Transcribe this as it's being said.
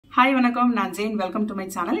Hi வணக்கம், நான் Jain. Welcome to my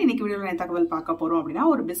channel. இன்னைக்கு வீடியோவில் என்ன தகவல் பார்க்க போறோம் அப்படின்னா,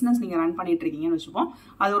 ஒரு பிசினஸ் நீங்க ரன் பண்ணிட்டு இருக்கீங்கன்னு வச்சுப்போம்.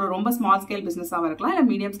 அது ஒரு ரொம்ப ஸ்மால் ஸ்கேல் பிசினஸாக இருக்கலாம், இல்லை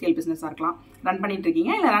மீடியம் ஸ்கேல் பிசினஸாக இருக்கலாம். ரன் பண்ணிட்டு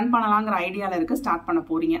இருக்கீங்க, இல்லை ரன் பண்ணலாங்கிற ஐடியாவில் இருக்கு, ஸ்டார்ட் பண்ண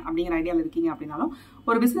போறீங்க அப்படிங்கிற ஐடியாவில் இருக்கீங்க அப்படின்னாலும்,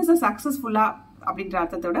 ஒரு பிசினஸை சக்சஸ்ஃபுல்லா அப்படின்ற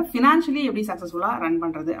அர்த்தத்தை விட ஃபினான்ஷியலி எப்படி சக்சஸ்ஃபுல்லா ரன்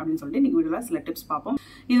பண்றது அப்படின்னு சொல்லிட்டு இன்னைக்கு வீடியோவில் சில டிப்ஸ் பார்ப்போம்.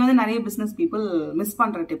 இது வந்து நிறைய பிசினஸ் பீப்புள் மிஸ்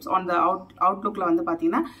பண்ற டிப்ஸ். ஆன் த அவுட்லுக்ல வந்து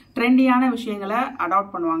பாத்தீங்கன்னா, ட்ரெண்டியான விஷயங்களை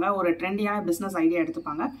அடாப்ட் பண்ணுவாங்க. ஒரு ட்ரெண்டியான பிசினஸ் ஐடியா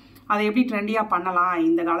எடுத்துப்பாங்க. அதை எப்படி ட்ரெண்டியா பண்ணலாம்,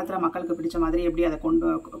 இந்த காலத்துல மக்களுக்கு பிடிச்ச மாதிரி எப்படி அதை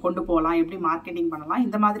கொண்டு போகலாம், எப்படி மார்க்கெட்டிங் பண்ணலாம்,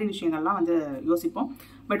 இந்த மாதிரி விஷயங்கள்லாம் வந்து யோசிப்போம்.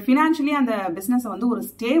 பட் ஃபினான்ஷியலி அந்த பிசினஸை வந்து ஒரு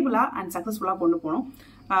ஸ்டேபிளா அண்ட் சக்சஸ்ஃபுல்லா கொண்டு போகணும்.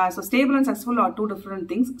 So stable and successful R two different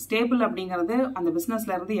things. Stable அப்படிங்கிறது அந்த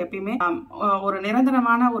பிசினஸ்ல இருந்து எப்பயுமே ஒரு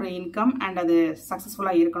நிரந்தரமான ஒரு இன்கம் அண்ட் அது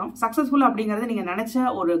சக்சஸ்ஃபுல்லா இருக்கணும். சக்சஸ்ஃபுல் அப்படிங்கிறது நீங்க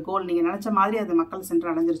நினைச்ச ஒரு கோல், நீங்க நினைச்ச மாதிரி அது மக்கள்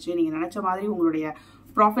சென்று அடைஞ்சிருச்சு, நீங்க நினைச்ச மாதிரி உங்களுடைய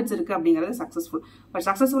ப்ராஃபிட்ஸ் இருக்கு அப்படிங்கிறது சக்சஸ்ஃபுல். பட்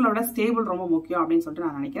சக்சஸ்ஃபுல்லோட ஸ்டேபிள் ரொம்ப முக்கியம் அப்படின்னு சொல்லிட்டு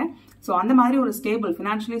நான் நினைக்கிறேன். ஸோ அந்த மாதிரி ஒரு ஸ்டேபிள்,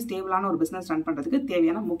 ஃபினான்ஷியலி ஸ்டேபிளான ஒரு பிசினஸ் ரன் பண்றதுக்கு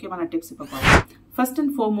தேவையான முக்கியமான டிப்ஸ் இப்போ பார்க்கலாம். ஃபர்ஸ்ட்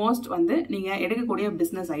அண்ட் ஃபார்மோஸ்ட் வந்து நீங்க எடுக்கக்கூடிய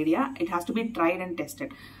business idea, it has to be tried and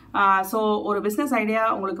tested. So ஒரு பிசினஸ் ஐடியா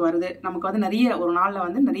உங்களுக்கு வருது, நமக்கு வந்து ஒரு நாளில்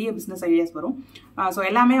வந்து நிறைய பிசினஸ் ஐடியாஸ் வரும். ஸோ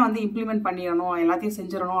எல்லாமே வந்து இம்ப்ளிமெண்ட் பண்ணிடணும், எல்லாத்தையும்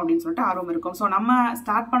செஞ்சிடணும் அப்படின்னு சொல்லிட்டு ஆர்வம் இருக்கும். ஸோ நம்ம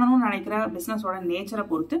ஸ்டார்ட் பண்ணணும்னு நினைக்கிற பிசினஸோட நேச்சரை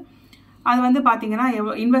பொறுத்து அது வந்து பாத்தீங்கன்னா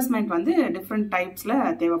இன்வெஸ்ட்மெண்ட் வந்து டிஃப்ரெண்ட் டைப்ஸ்ல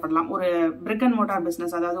தேவைப்படலாம். ஒரு பிரிக் அண்ட் மோட்டார்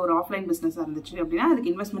பிசினஸ், அதாவது ஒரு ஆஃப்லைன் பிசினஸ் இருந்துச்சு அப்படின்னா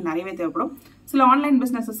அதுக்கு இன்வெஸ்ட்மெண்ட் நிறையவே தேவைப்படும். சில ஆன்லைன்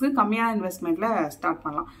பிசினஸஸ்க்கு கம்மியான இன்வெஸ்ட்மெண்ட்ல ஸ்டார்ட்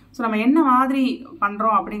பண்ணலாம். ஸோ நம்ம என்ன மாதிரி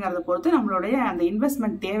பண்றோம் அப்படிங்கறத பொறுத்து நம்மளுடைய அந்த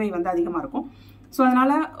இன்வெஸ்ட்மெண்ட் தேவை வந்து அதிகமா இருக்கும். ஸோ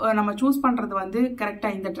அதனால நம்ம சூஸ் பண்றது வந்து கரெக்டா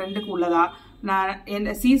இந்த ட்ரெண்டுக்கு உள்ளதா,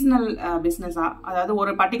 சீசனல் பிசினஸா, அதாவது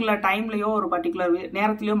ஒரு பர்டிகுலர் டைம்லயோ ஒரு பர்டிகுலர்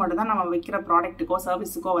நேரத்திலயோ மட்டும்தான் நம்ம வைக்கிற ப்ராடக்ட்டுக்கோ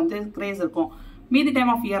சர்வீஸுக்கோ வந்து கிரேஸ் இருக்கும், மீதி டைம்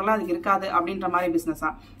ஆஃப் இயர்ல அதுக்கு இருக்காது அப்படின்ற மாதிரி பிசினஸா,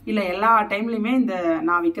 இல்ல எல்லா டைம்லயுமே இந்த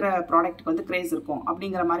நான் விற்கிற ப்ராடக்ட்டுக்கு வந்து கிரேஸ் இருக்கும்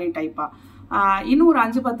அப்படிங்கிற மாதிரி டைப்பா, இன்னும் ஒரு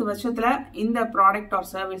 5-10 வருஷத்துல இந்த ப்ராடக்ட் ஆர்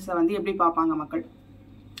சர்வீஸை வந்து எப்படி பார்ப்பாங்க மக்கள்,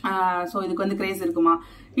 ஸோ இதுக்கு வந்து கிரேஸ் இருக்குமா,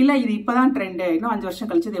 இல்லை இது இப்போதான் ட்ரெண்டு, இன்னும் 5 வருஷம்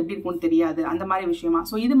கழிச்சு இது எப்படி இருக்கும்னு தெரியாது, அந்த மாதிரி விஷயமா.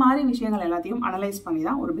 ஸோ இது மாதிரி விஷயங்கள் எல்லாத்தையும் அனலைஸ் பண்ணி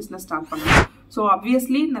தான் ஒரு பிஸ்னஸ் ஸ்டார்ட் பண்ணணும். ஸோ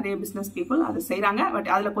ஆப்வியஸ்லி நிறைய பிஸ்னஸ் பீப்புள் அதை செய்கிறாங்க.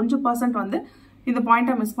 பட் அதில் கொஞ்சம் பர்சன்ட் வந்து இந்த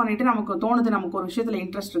பாயிண்ட்டை மிஸ் பண்ணிட்டு நமக்கு தோணுது நமக்கு ஒரு விஷயத்துல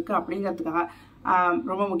இன்ட்ரெஸ்ட் இருக்கு அப்படிங்கிறதுக்காக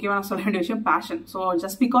ரொம்ப முக்கியமான சொல்ல வேண்டிய விஷயம் fashion. So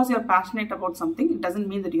just because you are passionate about something, it doesn't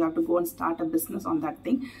mean that you have to go and start a business on that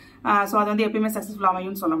thing. So அது வந்து எப்பயுமே சக்ஸஸ்ஃபுல்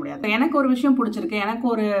அமையும்னு சொல்ல முடியாது. எனக்கு ஒரு விஷயம் பிடிச்சிருக்கு, எனக்கு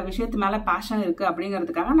ஒரு விஷயத்து மேல பேஷன் இருக்கு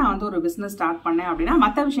அப்படிங்கிறதுக்காக நான் வந்து ஒரு பிசினஸ் ஸ்டார்ட் பண்ணேன் அப்படின்னா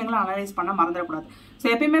மற்ற விஷயங்களை அனலைஸ் பண்ண மறந்துடக்கூடாது. ஸோ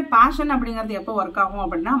எப்பயுமே பேஷன் அப்படிங்கிறது எப்போ ஒர்க் ஆகும்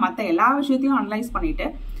அப்படின்னா மற்ற எல்லா விஷயத்தையும் அனலைஸ் பண்ணிட்டு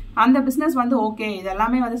அந்த பிசினஸ் வந்து ஓகே இது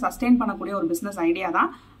எல்லாமே வந்து சஸ்டெயின் பண்ணக்கூடிய ஒரு பிசினஸ் ஐடியா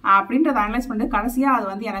தான் அப்படின்றத அனலைஸ் பண்ணிட்டு கடைசியா அது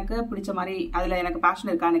வந்து எனக்கு பிடிச்ச மாதிரி அதுல எனக்கு பேஷன்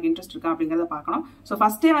இருக்கா, எனக்கு இன்ட்ரெஸ்ட் இருக்கா அப்படிங்கறத பார்க்கணும். ஸோ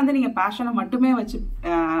ஃபர்ஸ்டே வந்து நீங்க பேஷனை மட்டுமே வச்சு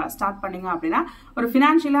ஸ்டார்ட் பண்ணீங்க அப்படின்னா ஒரு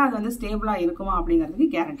ஃபினான்ஷியலா அது வந்து ஸ்டேபிளா இருக்குமா அப்படிங்கிறதுக்கு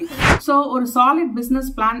கேரண்டி கிடைக்கும். ஸோ ஒரு சாலிட் பிசினஸ்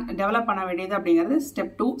பிளான் டெவலப் பண்ண வேண்டியது அப்படிங்கிறது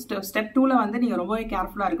ஸ்டெப் 2. ஸ்டெப் 2ல வந்து நீங்க ரொம்பவே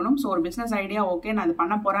கேர்ஃபுல்லா இருக்கணும். ஸோ ஒரு பிசினஸ் ஐடியா ஓகே நான் அது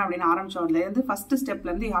பண்ண போறேன் அப்படின்னு ஆரம்பிச்சதுல இருந்து ஃபர்ஸ்ட்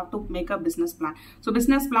ஸ்டெப்ல இருந்து you have to make a business plan. So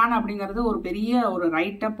business plan அப்படிங்கிறது ஒரு பெரிய ஒரு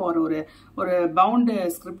ரைட் அப் ஒரு பவுண்ட்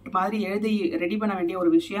ஸ்கிரிப்ட் மாதிரி எழுதி ரெடி பண்ண வேண்டிய ஒரு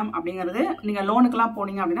விஷயம் அப்படிங்கிறது. நீங்க லோனுக்கெல்லாம்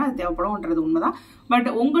போனீங்க அப்படின்னா அது தேவைப்படும்ன்றது உண்மைதான். பட்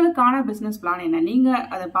உங்களுக்கான பிசினஸ் பிளான் என்ன, நீங்க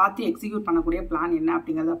அதை பார்த்து எக்ஸிக்யூட் பண்ணக்கூடிய பிளான் என்ன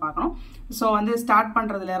அப்படிங்கிறத பார்க்கணும். ஸோ வந்து ஸ்டார்ட்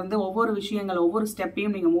பண்றதுல இருந்து ஒவ்வொரு விஷயங்கள் ஒவ்வொரு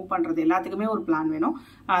ஸ்டெப்பையும் நீங்க மூவ் பண்றது எல்லாத்துக்குமே ஒரு பிளான் வேணும்.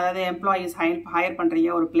 அதாவது எம்ப்ளாயிஸ் ஹையர்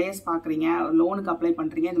பண்றீங்க, ஒரு பிளேஸ் பாக்குறீங்க, லோனுக்கு அப்ளை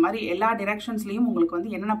பண்றீங்க, இந்த மாதிரி எல்லா டிரெக்ஷன்ஸ்லயும் உங்களுக்கு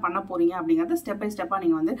வந்து என்னென்ன பண்ண போறீங்க அப்படிங்கறத ஸ்டெப் பை ஸ்டெப்பா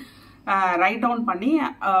நீங்க வந்து ரைட் டவுன் பண்ணி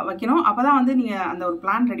வைக்கணும். அப்பதான் வந்து நீங்க அந்த ஒரு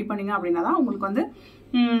பிளான் ரெடி பண்ணீங்க அப்படின்னா தான் உங்களுக்கு வந்து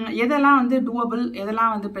எதெல்லாம் வந்து டூவபிள்,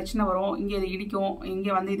 எதெல்லாம் வந்து பிரச்சனை வரும், இங்கே இது இடிக்கும்,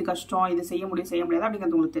 இங்கே வந்து இது கஷ்டம், இது செய்ய முடியாது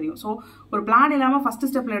அப்படிங்கிறது உங்களுக்கு தெரியும். ஸோ ஒரு பிளான் இல்லாமல் ஃபர்ஸ்ட்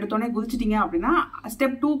ஸ்டெப்ல எடுத்தோடனே குதிச்சிட்டீங்க அப்படின்னா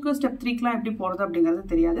ஸ்டெப் 2க்கு ஸ்டெப் 3க்குலாம் எப்படி போகிறது அப்படிங்கிறது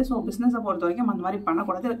தெரியாது. ஸோ பிஸ்னஸை பொறுத்த வரைக்கும் அந்த மாதிரி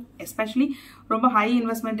பண்ணக்கூடாது. எஸ்பெஷலி ரொம்ப ஹை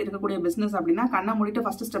இன்வெஸ்ட்மெண்ட் இருக்கக்கூடிய பிஸ்னஸ் அப்படின்னா கண்ணை மூடிட்டு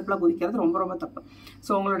ஃபர்ஸ்ட் ஸ்டெப்ல குதிக்கிறது ரொம்ப ரொம்ப தப்பு.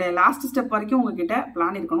 ஸோ உங்களுடைய லாஸ்ட் ஸ்டெப் வரைக்கும் உங்ககிட்ட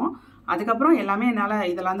பிளான் இருக்கணும். அதுக்கப்புறம் எல்லாமே என்னால்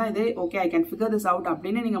இதெல்லாம் தான் இது okay I can figure this out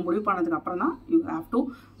அப்படின்னு நீங்கள் முடிவு பண்ணதுக்கு அப்புறம் தான் you have to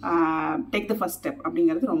take the first step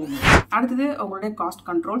அப்படிங்கிறது ரொம்ப முக்கியம். அடுத்தது உங்களுடைய காஸ்ட்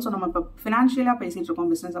கண்ட்ரோல். ஸோ நம்ம இப்போ ஃபினான்ஷியலாக பேசிட்டு இருக்கோம்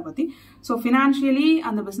பிஸ்னஸை பற்றி. ஸோ ஃபினான்ஷியலி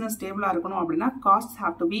அந்த பிஸ்னஸ் ஸ்டேபிளாக இருக்கணும் அப்படின்னா cost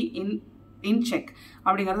have to be in check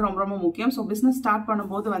அப்படிங்கிறது ரொம்ப ரொம்ப முக்கியம். ஸோ பிஸ்னஸ் ஸ்டார்ட்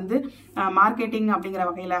பண்ணும்போது வந்து மார்க்கெட்டிங் அப்படிங்கிற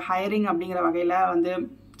வகையில், ஹையரிங் அப்படிங்கிற வகையில் வந்து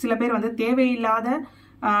சில பேர் வந்து தேவையில்லாத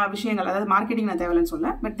விஷயங்கள், அதாவது மார்க்கெட்டிங் நான் தேவையில்லைன்னு சொல்ல,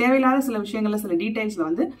 பட் தேவையில்லாத சில விஷயங்கள்ல சில டீடைல்ஸ்ல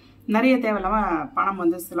வந்து நிறைய தேவையில்லாம பணம்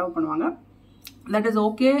வந்து செலவு பண்ணுவாங்க. That is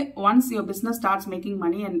okay once your business starts making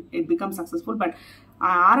money and it become successful. But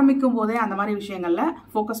ஆரம்பிக்கும் போதே அந்த மாதிரி விஷயங்கள்ல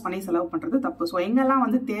ஃபோக்கஸ் பண்ணி செலவு பண்றது தப்பு. ஸோ எங்கெல்லாம்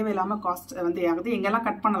வந்து தேவையில்லாம காஸ்ட் வந்து ஆகுது, எங்கெல்லாம்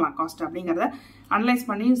கட் பண்ணலாம் காஸ்ட் அப்படிங்கிறத அனலைஸ்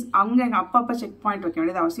பண்ணி அங்கே அப்பப்போ செக் பாயிண்ட் வைக்க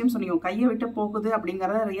வேண்டியது அவசியம். ஸோ நீங்க கையை விட்டு போகுது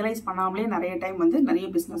அப்படிங்கிறத ரியலைஸ் பண்ணாமலே நிறைய டைம் வந்து நிறைய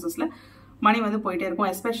பிஸ்னஸஸ்ல மணி வந்து போயிட்டே இருக்கும்.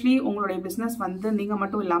 எஸ்பெஷலி உங்களுடைய பிசினஸ் வந்து நீங்க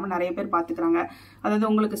மட்டும் இல்லாம நிறைய பேர் பாத்துக்கிறாங்க. அதாவது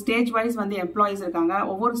உங்களுக்கு ஸ்டேஜ் வைஸ் வந்து எம்ப்ளாயிஸ் இருக்காங்க.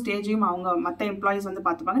 ஒவ்வொரு ஸ்டேஜையும் அவங்க மற்ற எம்ப்ளாயிஸ் வந்து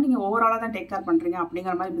பாத்துப்பாங்க. நீங்க ஓவராலா தான் டேக் கேர் பண்றீங்க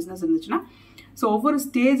அப்படிங்கிற மாதிரி பிசினஸ் இருந்துச்சுன்னா ஸோ ஒவ்வொரு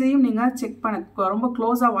ஸ்டேஜையும் நீங்க செக் பண்ண ரொம்ப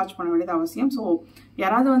க்ளோஸா வாட்ச் பண்ண வேண்டியது அவசியம். ஸோ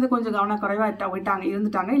யாராவது வந்து கொஞ்சம் கவனக்குறைவா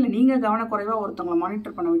இருந்துட்டாங்க, இல்ல நீங்க கவனக்குறைவா ஒருத்தவங்களை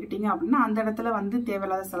மானிட்டர் பண்ண விட்டுட்டீங்க அப்படின்னா அந்த இடத்துல வந்து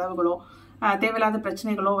தேவையில்லாத செலவுகளோ தேவையில்லாத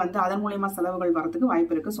பிரச்சனைகளோ வந்து அதன் மூலியமா செலவுகள் வரதுக்கு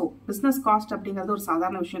வாய்ப்பு இருக்கு. ஸோ பிசினஸ் காஸ்ட் அப்படிங்கிறது ஒரு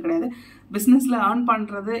சாதாரண விஷயம் கிடையாது. பிசினஸ்ல ஏர்ன்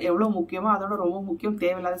பண்றது எவ்வளவு முக்கியமோ அதோட ரொம்ப முக்கியம்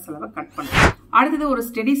தேவையில்லாத செலவை கட் பண்ணுறது. அடுத்தது ஒரு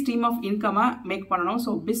steady stream of income make பண்ணணும்.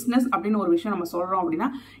 ஸோ பிசினஸ் அப்படின்னு ஒரு விஷயம் நம்ம சொல்றோம் அப்படின்னா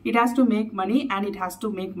it has to make money and it has to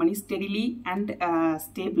make money steadily and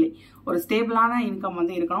ஸ்டேபிளி. ஒரு ஸ்டேபிளான இன்கம்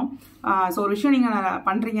வந்து இருக்கணும். ஸோ ஒரு விஷயம் நீங்க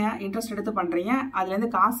பண்றீங்க, இன்ட்ரெஸ்ட் எடுத்து பண்றீங்க, அதுல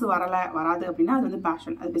இருந்து காசு வராது அப்படின்னா அது வந்து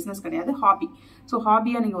பேஷன், அது பிசினஸ் கிடையாது, ஹாபி. ஸோ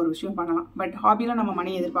ஹாபியா நீங்க ஒரு விஷயம் பண்ணலாம். பட் ஹாபியில நம்ம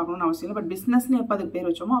மணி எதிர்பார்க்கணும்னு அவசியம் இல்லை. பட் பிசினஸ்னு எப்போ அதுக்கு பேர்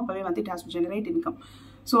வச்சோமோ அப்பவே வந்து it has to generate income.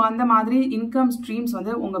 So அந்த மாதிரி இன்கம் ஸ்ட்ரீம்ஸ்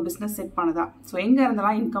வந்து உங்க பிசினஸ் செட் பண்ணுதா, ஸோ எங்க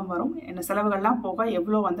இருந்தெல்லாம் இன்கம் வரும், என்ன செலவுகள்லாம் போக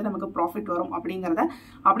எவ்வளோ வந்து நமக்கு ப்ராஃபிட் வரும்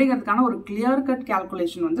அப்படிங்கிறதுக்கான ஒரு கிளியர் கட்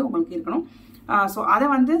கால்குலேஷன் வந்து உங்களுக்கு இருக்கணும். ஸோ அதை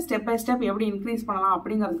வந்து ஸ்டெப் பை ஸ்டெப் எப்படி இன்க்ரீஸ் பண்ணலாம்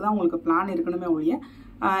அப்படிங்கிறதுக்கு தான் உங்களுக்கு பிளான் இருக்கணுமே ஒழிய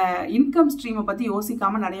இன்கம் ஸ்ட்ரீமை பற்றி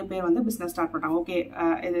யோசிக்காம நிறைய பேர் வந்து பிஸ்னஸ் ஸ்டார்ட் பண்ணுறாங்க. ஓகே,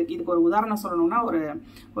 இதுக்கு ஒரு உதாரணம் சொல்லணும்னா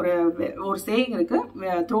ஒரு சேயிங் இருக்கு,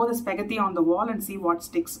 throw the ஸ்பெகத்தி on the wall and see what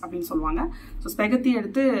sticks அப்படின்னு சொல்லுவாங்க. ஸோ ஸ்பெகத்தி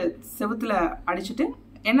எடுத்து செவுத்துல அடிச்சுட்டு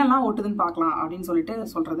என்னெல்லாம் ஓட்டுதுன்னு பார்க்கலாம் அப்படின்னு சொல்லிட்டு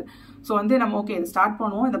சொல்றது. ஸோ வந்து நம்ம ஓகே இதை ஸ்டார்ட்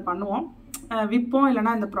பண்ணுவோம், இதை பண்ணுவோம், விற்போம்,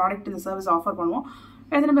 இல்லைன்னா இந்த ப்ராடக்ட் இந்த சர்வீஸ் ஆஃபர் பண்ணுவோம்,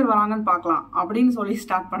 எத்தனை பேர் வராங்கன்னு பார்க்கலாம் அப்படின்னு சொல்லி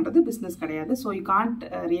ஸ்டார்ட் பண்ணுறது பிஸ்னஸ் கிடையாது. So you can't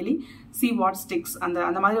really see what sticks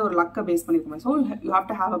அந்த மாதிரி ஒரு லக்கை பேஸ் பண்ணிருக்கோம். So you have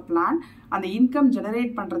to have a plan. அந்த இன்கம்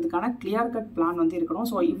ஜெனரேட் பண்ணுறதுக்கான கிளியர் கட் பிளான் வந்து இருக்கணும்.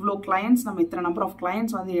 ஸோ இவ்வளோ கிளையன்ட்ஸ் நம்ம இத்தனை நம்பர் ஆஃப்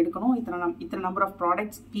கிளையன்ட்ஸ் வந்து எடுக்கணும், இத்தனை நம்பர் ஆஃப்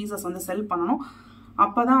ப்ராடக்ட்ஸ் பீசஸ் வந்து செல் பண்ணணும்.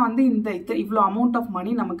 அப்பதான் வந்து இவ்வளோ அமௌண்ட் ஆஃப்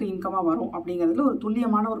மணி நமக்கு இன்கமா வரும் அப்படிங்கிறதுல ஒரு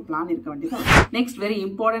துல்லியமான ஒரு பிளான் இருக்க வேண்டியது. நெக்ஸ்ட் வெரி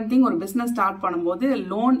இம்பார்ட்டன்ட் திங், ஒரு பிசினஸ் ஸ்டார்ட் பண்ணும்போது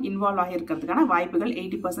லோன் இன்வால்வ் ஆகிருக்கிறதுக்கான வாய்ப்புகள்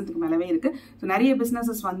 80% மேலவே இருக்கு. ஸோ நிறைய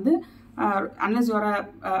பிசினஸஸ் வந்து அன்லஸ் யூஆர்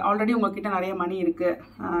ஆல்ரெடி உங்ககிட்ட நிறைய மணி இருக்கு,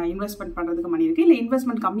 இன்வெஸ்ட்மெண்ட் பண்றதுக்கு மணி இருக்கு, இல்லை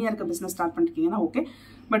இன்வெஸ்ட்மெண்ட் கம்மியா இருக்க business start பண்ணிருக்கீங்கன்னா okay.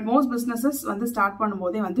 But most businesses வந்து ஸ்டார்ட்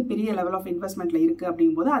பண்ணும்போதே வந்து பெரிய லெவல் ஆஃப் இன்வெஸ்ட்மெண்ட்ல இருக்கு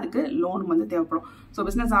அப்படிங்கும்போது அதுக்கு லோன் வந்து தேவைப்படும். ஸோ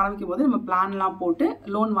பிசினஸ் ஆரம்பிக்கும் போது நம்ம பிளான்லாம் போட்டு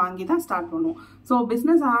லோன் வாங்கி தான் ஸ்டார்ட் பண்ணுவோம். ஸோ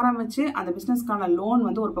பிசினஸ் ஆரம்பிச்சு அந்த பிசினஸ்க்கான லோன்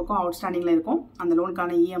வந்து ஒரு பக்கம் அவுட்ஸ்டாண்டிங்ல இருக்கும். அந்த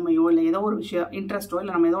லோனுக்கான இஎம்ஐயோ இல்லை ஏதோ ஒரு விஷயம் இன்ட்ரெஸ்ட்டோ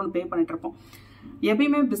இல்லை நம்ம ஏதோ ஒன்று பே பண்ணிட்டு இருப்போம்.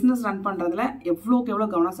 எப்பயுமே பிசினஸ் ரன் பண்றதுல எவ்வளோக்கு எவ்வளோ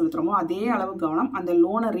கவனம் செலுத்துறோமோ அதே அளவு கவனம் அந்த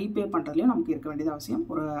லோனை ரீபே பண்றதுலயும் நமக்கு இருக்க வேண்டியது அவசியம்.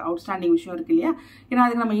 ஒரு அவுட்ஸ்டாண்டிங் விஷயம் இருக்கு இல்லையா, ஏன்னா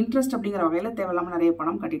அதுக்கு நம்ம இன்ட்ரெஸ்ட் அப்படிங்கிற வகையில தேவையில்லாம நிறைய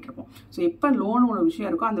பணம் கட்டிட்டு இருப்போம். ஸோ எப்போ லோன் ஒரு விஷயம்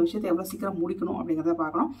இருக்கோ அந்த விஷயத்தை எவ்வளோ சீக்கிரம் முடிக்கணும் அப்படிங்கிறத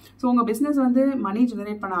பார்க்கணும். ஸோ உங்க பிசினஸ் வந்து மணி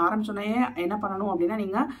ஜெனரேட் பண்ண ஆரம்பிச்சோன்னே என்ன பண்ணணும் அப்படின்னா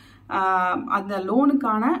நீங்க அந்த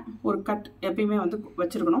லோனுக்கான ஒரு கட் எப்பயுமே வந்து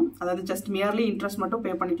வச்சிருக்கணும். அதாவது ஜஸ்ட் மியர்லி இன்ட்ரெஸ்ட் மட்டும்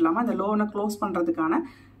பே பண்ணிக்கலாமா, அந்த லோனை க்ளோஸ் பண்றதுக்கான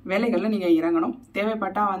வேலைகள்ல நீங்க இறங்கணும்.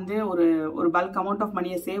 தேவைப்பட்டா வந்து ஒரு பல்க் அமௌண்ட் ஆஃப்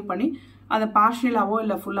மணியை சேவ் பண்ணி அதை பார்ஷியலாவோ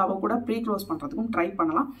இல்லை ஃபுல்லாவோ கூட ப்ரீ க்ளோஸ் பண்றதுக்கும் ட்ரை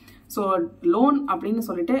பண்ணலாம். ஸோ லோன் அப்படின்னு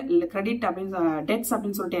சொல்லிட்டு கிரெடிட் அப்படின்னு டெட்ஸ்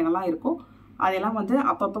அப்படின்னு சொல்லிட்டு என்னெல்லாம் இருக்கோ அதெல்லாம் வந்து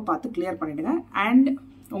அப்பப்போ பார்த்து கிளியர் பண்ணிடுங்க. அண்ட்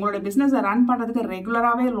உங்களோட பிசினஸ் ரன் பண்றதுக்கு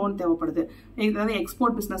ரெகுலராகவே லோன் தேவைப்படுது. ஏதாவது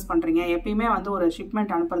எக்ஸ்போர்ட் பிசினஸ் பண்றீங்க, எப்பயுமே வந்து ஒரு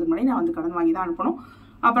ஷிப்மெண்ட் அனுப்புறதுக்கு முன்னாடி நான் வந்து கடன் வாங்கி தான் அனுப்பணும்,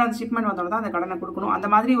 அப்புறம் அந்த ஷிப்மெண்ட் வந்தோட தான் அந்த கடனை கொடுக்கணும். அந்த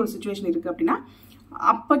மாதிரி ஒரு சுச்சுவேஷன் இருக்கு அப்படின்னா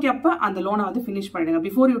அப்போ அந்த லோனை வந்து ஃபினிஷ் பண்ணிடுங்க.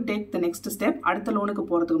 Before you take the next step, அடுத்த லோனுக்கு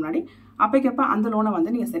போறதுக்கு முன்னாடி அப்போ அந்த லோனை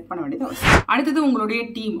வந்து நீங்க செட் பண்ண வேண்டியது அவசியம். அடுத்தது உங்களுடைய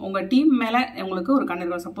டீம், உங்க டீம் மேல உங்களுக்கு ஒரு கண்ணு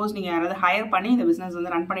இருக்கும். சப்போஸ் நீங்க யாராவது ஹையர் பண்ணி இந்த பிசினஸ்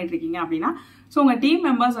வந்து ரன் பண்ணிட்டு இருக்கீங்க அப்படின்னா ஸோ உங்க டீம்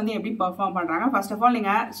மெம்பர்ஸ் வந்து எப்படி பெர்ஃபார்ம் பண்றாங்க, ஃபர்ஸ்ட் ஆஃப் ஆல்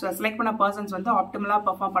நீங்க செலக்ட் பண்ண பர்சன்ஸ் வந்து ஆப்டிமலா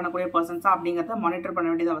பெர்ஃபார்ம் பண்ணக்கூடிய பர்சன்ஸா அப்படிங்கறத மானிட்டர் பண்ண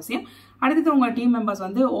வேண்டியது அவசியம். அடுத்தது உங்க டீம் மெம்பர்ஸ்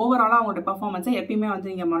வந்து ஓவராலா அவங்களோட பெர்ஃபார்மன்ஸை எப்பயுமே வந்து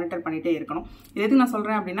நீங்க மானிட்டர் பண்ணிட்டே இருக்கணும். இது எதுக்கு நான்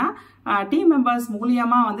சொல்றேன் அப்படின்னா டீம் மெம்பர்ஸ்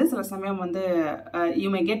மூலியமா வந்து சில சமயம் வந்து you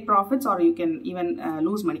may get profits are you can even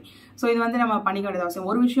loose money. So இது வந்து நம்ம பண்ணிக்க வேண்டியது அவசியம்.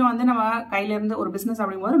 ஒரு விஷயம் வந்து நம்ம கையில இருந்து ஒரு பிசினஸ்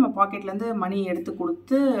அப்படிங்கும்போது நம்ம பாக்கெட்ல இருந்து மணி எடுத்து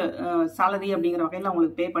கொடுத்து சேலரி அப்படிங்கிற வகையில்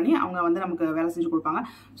அவங்களுக்கு பே பண்ணி அவங்க வந்து நமக்கு வேலை செஞ்சு கொடுப்பாங்க.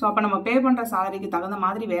 ஸோ அப்போ நம்ம பே பண்ற சேலரிக்கு தகுந்த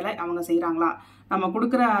மாதிரி வேலை அவங்க செய்யறாங்களா, நம்ம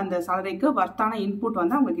கொடுக்குற அந்த சேலரிக்கு வர்த்தான இன்புட்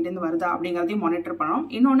வந்து அவங்க கிட்ட இருந்து வருதா அப்படிங்கிறதையும் மானிட்டர் பண்ணணும்.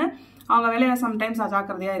 இன்னொன்று அவங்க வேலையில சம்டைம்ஸ்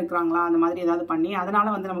அஜாக்கிரதையா இருக்கிறாங்களா, அந்த மாதிரி ஏதாவது பண்ணி அதனால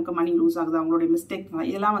வந்து நமக்கு மணி லூஸ் ஆகுது, அவங்களுடைய மிஸ்டேக்,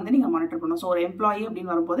 இதெல்லாம் வந்து நீங்க மானிட்டர் பண்ணணும். ஸோ ஒரு எம்ப்ளாயி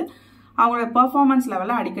அப்படின்னு வரும்போது அவங்களோட பெர்ஃபார்மன்ஸ்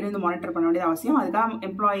லெவலில் அடிக்கடி வந்து மானிட்டர் பண்ண வேண்டியது அவசியம். அதுக்காக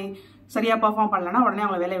எம்ப்ளாயி சரியா பெர்ஃபார்ம் பண்ணலன்னா உடனே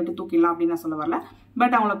அவங்களை வேலையை விட்டு தூக்கிடலாம் அப்படின்னு நான் சொல்ல வரல.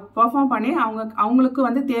 பட் அவங்கள பெர்ஃபார்ம் பண்ணி அவங்களுக்கு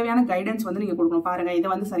வந்து தேவையான கைடன்ஸ் வந்து நீங்க கொடுக்கணும். பாருங்க இதை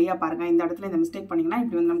வந்து சரியா பாருங்க, இந்த இடத்துல இந்த மிஸ்டேக் பண்ணீங்கன்னா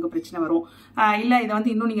இப்படி வந்து நமக்கு பிரச்சனை வரும், இல்ல இதை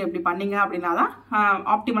வந்து இன்னும் நீங்க இப்படி பண்ணீங்க அப்படின்னா தான்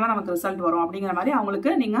ஆப்டிமலா நமக்கு ரிசல்ட் வரும் அப்படிங்கிற மாதிரி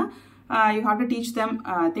அவங்களுக்கு நீங்க you have to teach them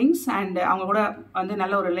things and அவங்க கூட வந்து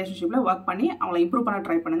நல்ல ஒரு ரிலேஷன்ஷிப்பில் ஒர்க் பண்ணி அவங்கள இம்ப்ரூவ் பண்ண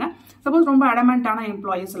ட்ரை பண்ணுங்கள். சப்போஸ் ரொம்ப அடமெண்ட்டான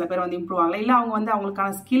எம்ப்ளாயீஸ் சில பேர் வந்து இம்ப்ரூவ் ஆகலை, இல்லை அவங்க வந்து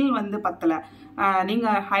அவங்களுக்கான ஸ்கில் வந்து பத்தலை,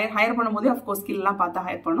 நீங்கள் ஹையர் பண்ணும்போதே அஃப்கோர்ஸ் ஸ்கில்லாம் பார்த்து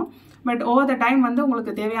ஹையர் பண்ணணும். பட் ஓவர் த டைம் வந்து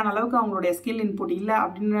உங்களுக்கு தேவையான அளவுக்கு அவங்களுடைய ஸ்கில் இன்புட் இல்லை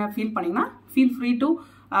அப்படின்னு ஃபீல் பண்ணிங்கன்னா feel free to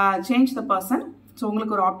change the person. So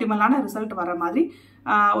உங்களுக்கு ஒரு ஆப்டிமலான ரிசல்ட் வர மாதிரி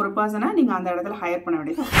ஒரு பர்சனை நீங்கள் அந்த இடத்துல ஹையர் பண்ண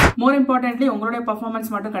வேண்டியது. மோர் இம்பார்ட்டன்ட்லி உங்களுடைய பர்ஃபார்மன்ஸ்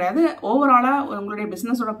மட்டும் கிடையாது, ஓவராலாக உங்களுடைய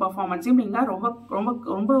பிஸ்னஸோட பர்ஃபார்மன்ஸையும் நீங்கள் ரொம்ப ரொம்ப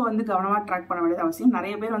ரொம்ப வந்து கவனமாக ட்ராக் பண்ண வேண்டியது அவசியம்.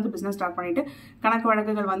 நிறைய பேர் வந்து பிஸ்னஸ் ஸ்டார்ட் பண்ணிட்டு கணக்கு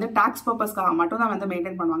வழக்குகள் வந்து டாக்ஸ் பர்பஸ்க்காக மட்டும் தான் வந்து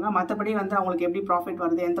மெயின்டைன் பண்ணுவாங்க. மற்றபடி வந்து அவங்களுக்கு எப்படி ப்ராஃபிட்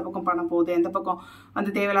வருது, எந்த பக்கம் பணம் போகுது, எந்த பக்கம்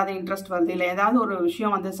வந்து தேவையில்லாத இன்ட்ரெஸ்ட் வருது, இல்லை ஏதாவது ஒரு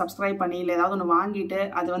விஷயம் வந்து சப்ஸ்கிரைப் பண்ணி இல்லை ஏதாவது ஒன்று வாங்கிட்டு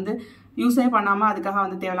அது வந்து யூஸே பண்ணாமல் அதுக்காக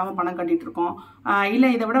வந்து தேவையில்லாமல் பணம் கட்டிட்டு இருக்கோம். இல்லை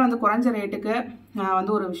இதை விட வந்து குறைஞ்ச ரேட்டுக்கு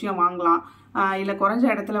வந்து ஒரு விஷயம் வாங்கலாம், இல்லை குறைஞ்ச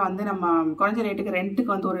இடத்துல வந்து நம்ம குறைஞ்ச ரேட்டுக்கு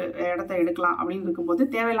ரெண்ட்டுக்கு வந்து ஒரு இடத்த எடுக்கலாம் அப்படின்னு இருக்கும்போது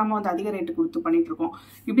தேவையில்லாமல் வந்து அதிக ரேட்டு கொடுத்து பண்ணிட்டு இருக்கோம்.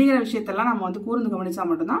 இப்படிங்கிற விஷயத்தெல்லாம் நம்ம வந்து கூர்ந்து கவனிச்சா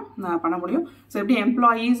மட்டும்தான் பண்ண முடியும். ஸோ எப்படி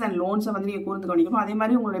எம்ப்ளாயீஸ் அண்ட் லோன்ஸை வந்து நீங்கள் கூர்ந்து கவனிக்கணும், அதே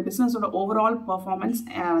மாதிரி உங்களுடைய பிஸ்னஸோட ஓவரால் பர்ஃபார்மன்ஸ்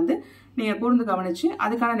வந்து நீங்கள் கூர்ந்து கவனிச்சு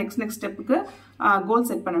அதுக்கான நெக்ஸ்ட் ஸ்டெப்புக்கு கோல்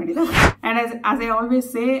செட் பண்ண வேண்டியது. And as I always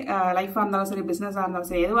say, லைஃபாக இருந்தாலும் சரி, பிஸ்னஸாக இருந்தாலும்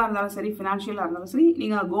சரி, எதுவாக இருந்தாலும் சரி, ஃபினான்ஷியலாக இருந்தாலும் சரி,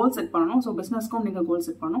 நீங்கள் கோல் செட் பண்ணணும். ஸோ பிஸ்னஸ்க்கும் நீங்கள் கோல்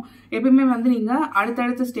செட் பண்ணணும். எப்பயுமே வந்து நீங்கள்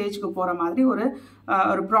அடுத்தடுத்த ஸ்டேஜுக்கு போகிற மாதிரி ஒரு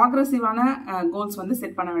ப்ராக்ரெசிவான கோல்ஸ் வந்து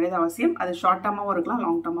செட் பண்ண வேண்டியது அவசியம். அது ஷார்ட் டர்மாகவும் இருக்கலாம்,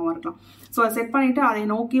 லாங் டர்மாகவும் இருக்கலாம். ஸோ அதை செட் பண்ணிவிட்டு அதை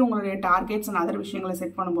நோக்கி உங்களுடைய டார்கெட்ஸ் அண்ட் அதர் விஷயங்களை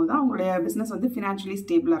செட் பண்ணும்போது தான் உங்களுடைய பிஸ்னஸ் வந்து ஃபினான்ஷியலி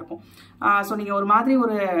ஸ்டேபிளாக இருக்கும். ஸோ நீங்கள் ஒரு மாதிரி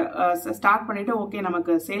ஒரு ஸ்டார்ட் பண்ணிவிட்டு ஓகே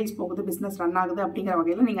நமக்கு சேல்ஸ் போகுது, பிஸ்னஸ் ரன் ஆகுது அப்படிங்கிற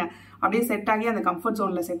வகையில் நீங்கள் அப்படியே செட் ஆகி அந்த கம்ஃபர்ட்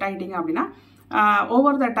ஜோனில் செட் ஆகிட்டீங்க அப்படின்னா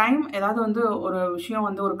ஓவர் த டைம் ஏதாவது வந்து ஒரு விஷயம்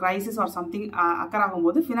வந்து ஒரு கிரைசிஸ் ஆர் சம்திங் அக்கர்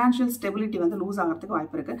ஆகும்போது ஃபினான்ஷியல் ஸ்டெபிலிட்டி வந்து லூஸ் ஆகிறதுக்கு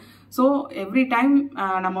வாய்ப்பு இருக்குது. ஸோ எவ்ரி டைம்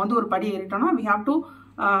நம்ம வந்து ஒரு படி ஏறிட்டோம்னா we have to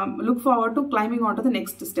look forward to climbing on to the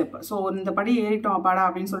next step. So இந்த படி ஏறிட்டோம் அப்பாடா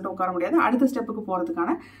அப்படின்னு சொல்லிட்டு உட்கார முடியாது. அடுத்த ஸ்டெப்புக்கு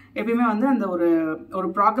போகிறதுக்கான எப்பயுமே வந்து அந்த ஒரு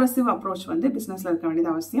ப்ராக்ரெசிவ் அப்ரோச் வந்து பிஸ்னஸில் இருக்க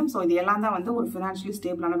வேண்டியது அவசியம். ஸோ இது எல்லாம் தான் வந்து ஒரு ஃபினான்ஷியலி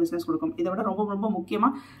ஸ்டேபிளான பிஸ்னஸ் கொடுக்கும். இதை விட ரொம்ப ரொம்ப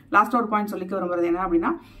முக்கியமாக லாஸ்ட்டாக ஒரு பாயிண்ட் சொல்லிக்க விரும்புறது என்ன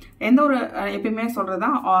அப்படின்னா, எந்த ஒரு எப்பயுமே சொல்கிறது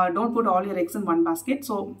தான் don't put all your X in one basket.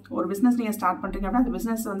 So ஒரு பிஸ்னஸ் நீங்கள் ஸ்டார்ட் பண்ணுறீங்க அப்படின்னா அந்த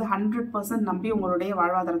பிஸ்னஸ் வந்து 100% நம்பி உங்களுடைய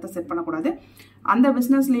வாழ்வாதாரத்தை செட் பண்ணக்கூடாது. அந்த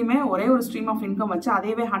பிஸ்னஸ்லையுமே ஒரே ஒரு ஸ்ட்ரீம் ஆஃப் இன்கம் வச்சு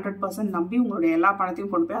அதேவே 100% நம்பி உங்களுடைய எல்லா பணத்தையும்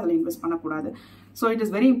கொண்டு போய் அதில் இன்வெஸ்ட் பண்ணக்கூடாது. So it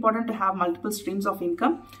is very important to have multiple streams of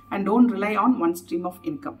income and don't rely on one stream of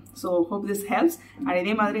income. So hope this helps. And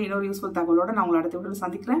இதே மாதிரி இன்னொரு யூஸ்ஃபுல் தகவலோடு நான் உங்களை அடுத்த வீடியோவில்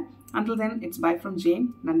சந்திக்கிறேன். Until then, it's bye from Jane.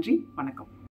 நன்றி, வணக்கம்.